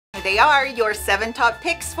They are your 7 top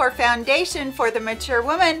picks for foundation for the mature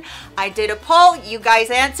woman. I did a poll, you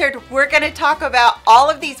guys answered. We're going to talk about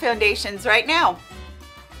all of these foundations right now.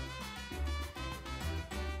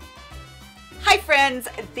 Hi friends,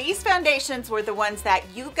 these foundations were the ones that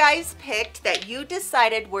you guys picked, that you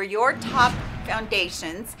decided were your top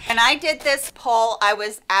foundations. And I did this poll. I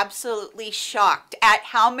was absolutely shocked at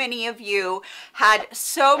how many of you had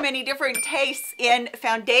so many different tastes in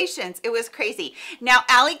foundations. It was crazy. Now,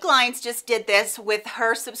 Allie Glines just did this with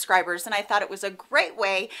her subscribers, and I thought it was a great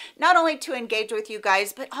way not only to engage with you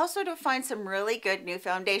guys, but also to find some really good new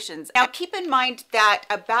foundations. Now, keep in mind that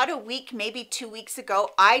about a week, maybe 2 weeks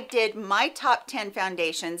ago, I did my top 10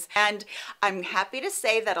 foundations, and I'm happy to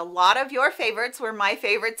say that a lot of your favorites were my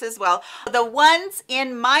favorites as well. The ones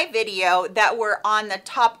in my video that were on the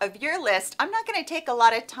top of your list, I'm not going to take a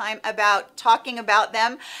lot of time about talking about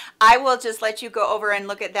them. I will just let you go over and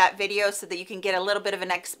look at that video so that you can get a little bit of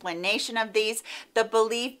an explanation of these. The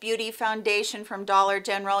Believe Beauty Foundation from Dollar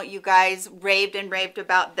General, you guys raved and raved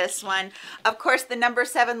about this one. Of course, the number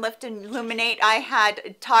 7 Lift and Illuminate, I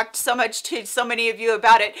had talked so much to so many of you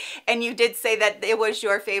about it, and you did say that it was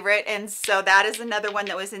your favorite, and so that is another one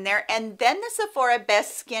that was in there. And then the Sephora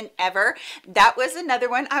Best Skin Ever, that was another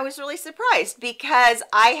one. I was really surprised because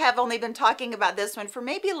I have only been talking about this one for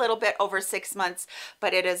maybe a little bit over 6 months,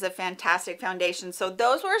 but it is a fantastic foundation. So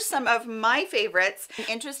those were some of my favorites.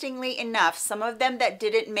 Interestingly enough, some of them that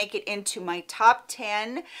didn't make it into my top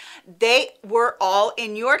 10, they were all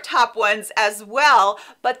in your top ones as well,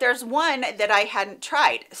 but there's one that I hadn't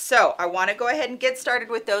tried. So I want to go ahead and get started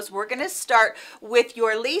with those. We're going to start with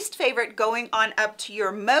your least favorite going on up to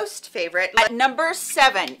your most favorite. At number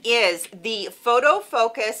 7 is the Photo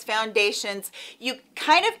Focus foundations. You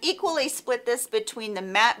kind of equally split this between the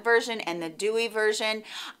matte version and the dewy version.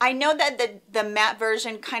 I know that the matte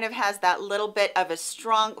version kind of has that little bit of a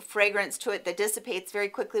strong fragrance to it that dissipates very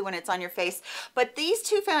quickly when it's on your face, but these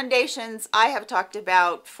two foundations I have talked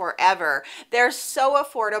about forever. They're so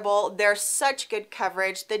affordable. They're such good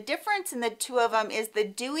coverage. The difference in the two of them is the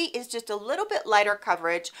dewy is just a little bit lighter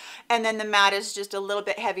coverage, and then the matte is just a little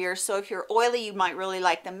bit heavier. So if you're oily, you might really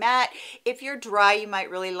like the matte. If you're dry, you might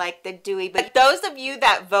really like the dewy. But those of you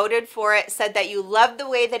that voted for it said that you love the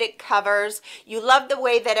way that it covers, you love the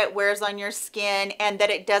way that it wears on your skin, and that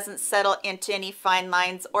it doesn't settle into any fine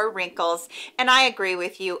lines or wrinkles. And I agree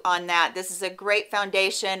with you on that. This is a great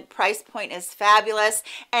foundation. Price point is fabulous,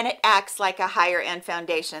 and it acts like a higher end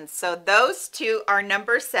foundation. So those two are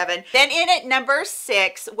number 7. Then in at number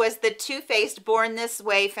 6 was the Too Faced Born This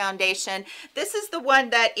Way foundation. This is the one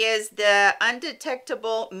that is the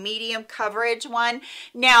undetectable medium coverage one.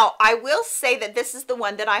 Now, I will say that this is the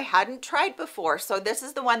one that I hadn't tried before. So this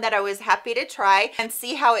is the one that I was happy to try and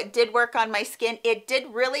see how it did work on my skin. It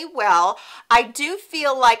did really well. I do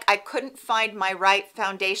feel like I couldn't find my right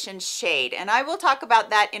foundation shade, and I will talk about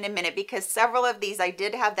that in a minute because several of these I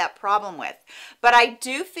did have that problem with. But I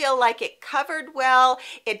do feel like it covered well.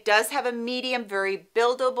 It does have a medium, very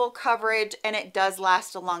buildable coverage, and it does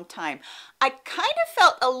last a long time. I kind of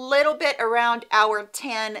felt a little bit around hour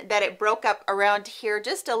 10 that it broke up around here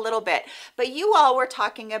just a little bit, but you all were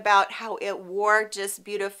talking about how it wore just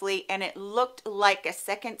beautifully and it looked like a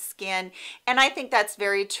second skin, and I think that's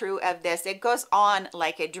very true of this. It goes on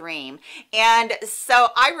like a dream, and so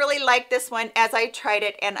I really like this one as I tried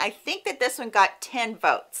it, and I think that this one got 10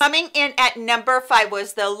 votes. Coming in at number 5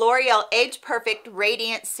 was the L'Oreal Age Perfect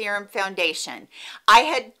Radiant Serum Foundation. I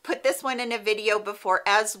had put this one in a video before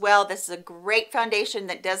as well. This is a great foundation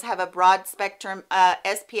that does have a broad spectrum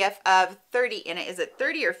SPF of 30 in it. Is it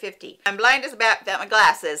 30 or 50? I'm blind as a bat without my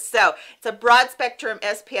glasses. So it's a broad spectrum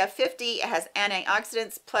SPF 50. It has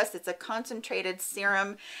antioxidants, plus it's a concentrated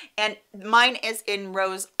serum, and mine is in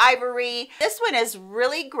Rose Ivory. This one is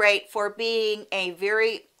really great for being a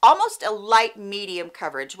very almost a light medium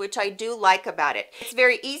coverage, which I do like about it. It's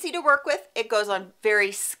very easy to work with. It goes on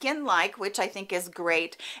very skin-like, which I think is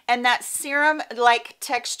great. And that serum-like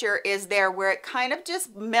texture is there where it kind of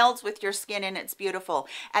just melds with your skin, and it's beautiful.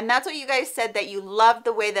 And that's what you guys said, that you love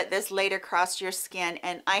the way that this laid across your skin,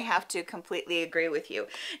 and I have to completely agree with you.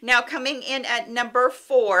 Now, coming in at number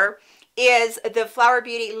 4 is the Flower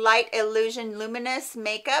Beauty Light Illusion Luminous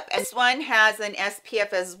Makeup. And this one has an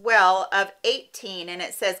SPF as well of 18, and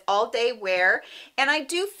it says all day wear. And I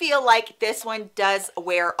do feel like this one does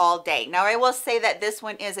wear all day. Now, I will say that this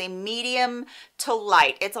one is a medium to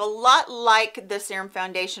light. It's a lot like the Serum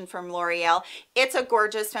Foundation from L'Oreal. It's a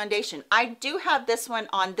gorgeous foundation. I do have this one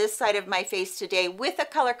on this side of my face today with a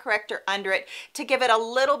color corrector under it to give it a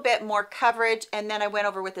little bit more coverage, and then I went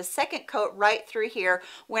over with a second coat right through here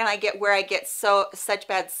when I get where I get such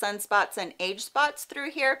bad sunspots and age spots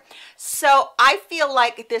through here. So I feel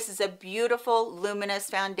like this is a beautiful luminous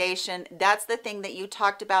foundation. That's the thing that you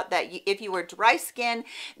talked about, that if you were dry skin,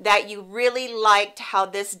 that you really liked how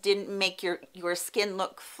this didn't make your skin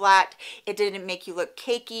look flat. It didn't make you look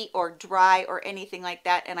cakey or dry or anything like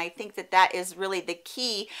that. And I think that that is really the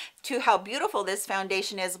key to how beautiful this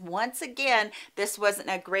foundation is. Once again, this wasn't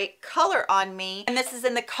a great color on me, and this is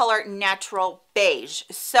in the color Natural Beige.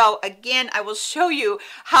 So again, I will show you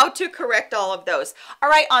how to correct all of those. All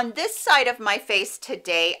right, on this side of my face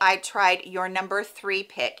today, I tried your number 3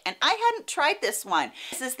 pick, and I hadn't tried this one.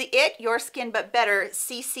 This is the It Your Skin But Better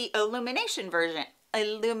CC Illumination version.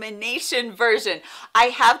 I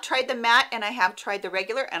have tried the matte and I have tried the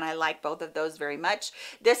regular, and I like both of those very much.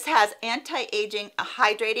 This has anti-aging, a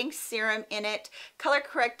hydrating serum in it, color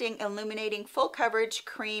correcting, illuminating, full coverage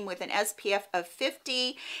cream with an SPF of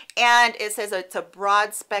 50, and it says it's a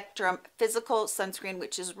broad spectrum physical sunscreen,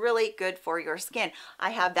 which is really good for your skin.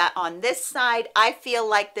 I have that on this side. I feel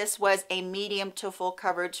like this was a medium to full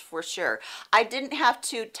coverage for sure. I didn't have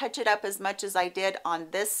to touch it up as much as I did on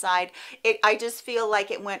this side. I just feel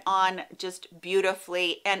like it went on just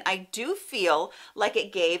beautifully, and I do feel like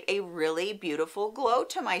it gave a really beautiful glow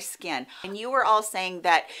to my skin. And you were all saying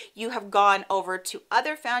that you have gone over to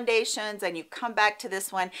other foundations and you come back to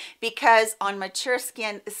this one because on mature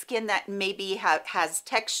skin that maybe has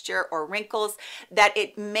texture or wrinkles, that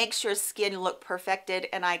it makes your skin look perfected,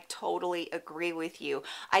 and I totally agree with you.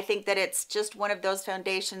 I think that it's just one of those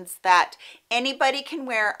foundations that anybody can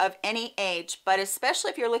wear of any age, but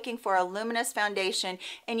especially if you're looking for a luminous foundation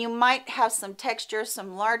and you might have some texture,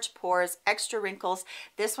 some large pores, extra wrinkles,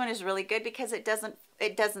 this one is really good because it doesn't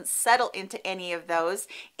settle into any of those,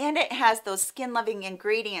 and it has those skin loving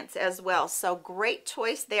ingredients as well. So great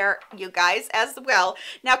choice there, you guys, as well.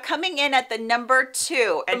 Now coming in at the number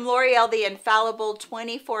 2, and L'Oreal the Infallible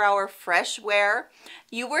 24-Hour Fresh Wear.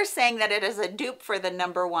 You were saying that it is a dupe for the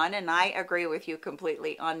number 1, and I agree with you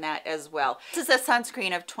completely on that as well. This is a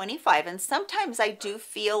sunscreen of 25, and sometimes I do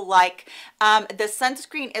feel like the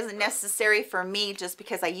sunscreen isn't necessary for me just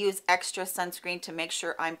because I use extra sunscreen to make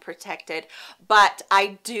sure I'm protected, but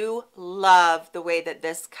I do love the way that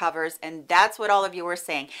this covers, and that's what all of you were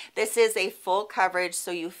saying. This is a full coverage,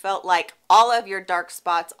 so you felt like all of your dark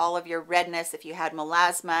spots, all of your redness, if you had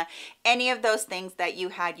melasma, any of those things that you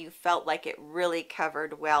had, you felt like it really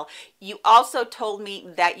covered well. You also told me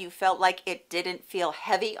that you felt like it didn't feel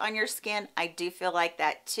heavy on your skin. I do feel like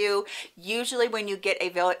that too. Usually when you get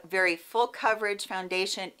a very full coverage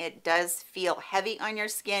foundation, it does feel heavy on your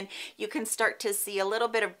skin. You can start to see a little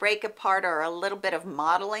bit of break apart or a little bit of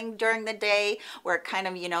modeling during the day where it kind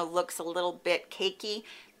of, you know, looks a little bit cakey.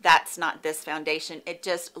 That's not this foundation. It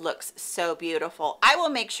just looks so beautiful. I will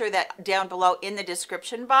make sure that down below in the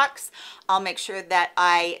description box, I'll make sure that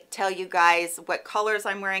I tell you guys what colors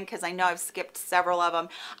I'm wearing, because I know I've skipped several of them.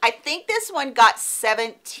 I think this one got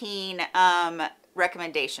 17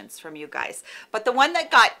 recommendations from you guys, but the one that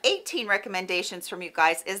got 18 recommendations from you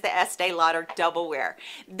guys is the Estee Lauder Double Wear.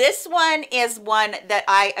 This one is one that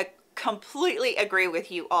I completely agree with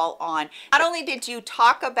you all on. Not only did you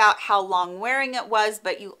talk about how long wearing it was,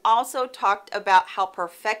 but you also talked about how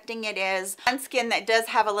perfecting it is on skin that does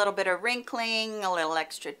have a little bit of wrinkling, a little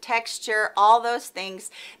extra texture, all those things.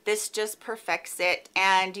 This just perfects it.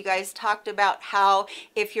 And you guys talked about how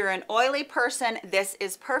if you're an oily person, this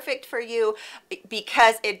is perfect for you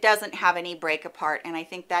because it doesn't have any break apart, and I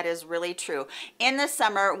think that is really true. In the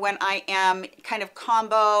summer, when I am kind of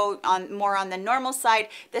combo on more on the normal side,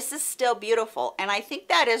 this is still beautiful, and I think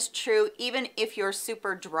that is true even if you're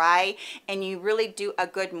super dry and you really do a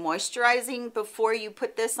good moisturizing before you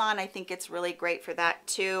put this on. I think it's really great for that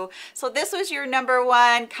too. So this was your number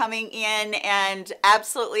 1 coming in, and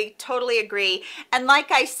absolutely totally agree. And like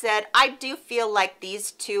I said, I do feel like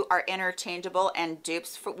these two are interchangeable and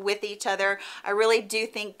dupes with each other. I really do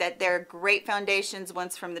think that they're great foundations.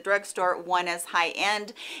 One's from the drugstore, one is high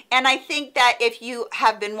end, and I think that if you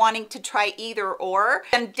have been wanting to try either or,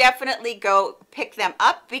 then definitely go pick them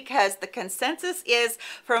up because the consensus is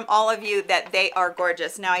from all of you that they are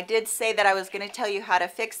gorgeous. Now, I did say that I was going to tell you how to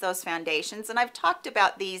fix those foundations, and I've talked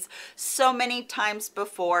about these so many times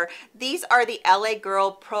before. These are the LA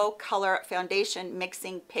Girl Pro Color Foundation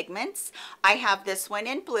Mixing Pigments. I have this one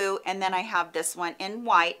in blue, and then I have this one in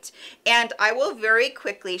white, and I will very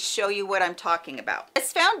quickly show you what I'm talking about.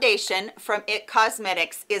 This foundation from It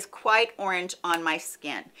Cosmetics is quite orange on my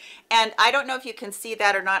skin, and I don't know if you can see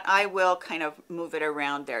that or not. I will kind of move it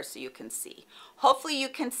around there so you can see. Hopefully you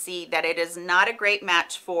can see that it is not a great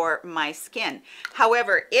match for my skin.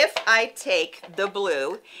 However, if I take the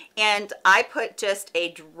blue and I put just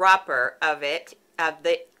a dropper of it,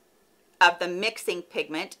 of the mixing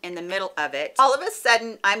pigment in the middle of it, all of a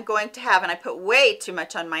sudden I'm going to have, and I put way too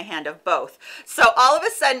much on my hand of both, so all of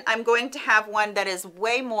a sudden I'm going to have one that is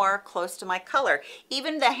way more close to my color.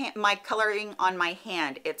 Even my coloring on my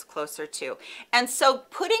hand, it's closer to. And so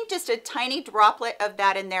putting just a tiny droplet of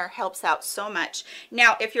that in there helps out so much.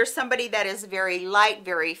 Now, if you're somebody that is very light,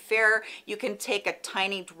 very fair, you can take a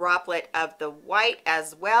tiny droplet of the white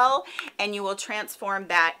as well, and you will transform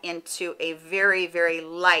that into a very, very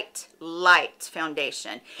light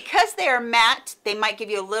foundation. Because they are matte, they might give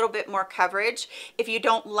you a little bit more coverage. If you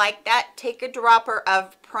don't like that, take a dropper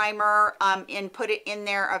of primer and put it in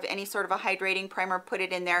there, of any sort of a hydrating primer, put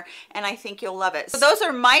it in there, and I think you'll love it. So those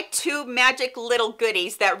are my two magic little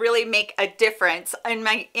goodies that really make a difference in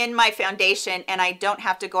my foundation, and I don't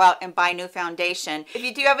have to go out and buy new foundation. If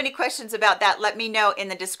you do have any questions about that, let me know in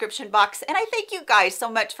the description box, and I thank you guys so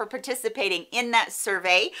much for participating in that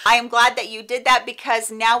survey. I am glad that you did that,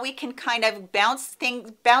 because now we can kind of bounce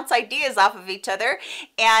ideas off of each other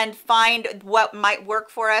and find what might work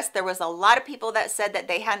for us. There was a lot of people that said that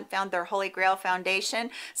they hadn't found their holy grail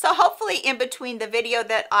foundation, so hopefully in between the video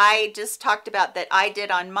that I just talked about that I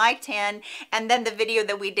did on my 10 and then the video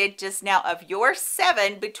that we did just now of your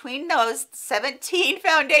 7, between those 17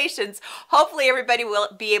 foundations, hopefully everybody will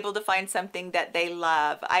be able to find something that they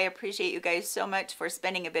love. I appreciate you guys so much for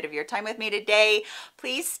spending a bit of your time with me today.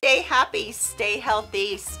 Please stay happy, stay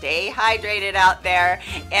healthy, stay hydrated out there,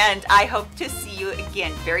 and I hope to see you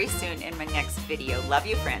again very soon in my next video. Love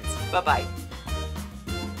you, friends. Bye-bye.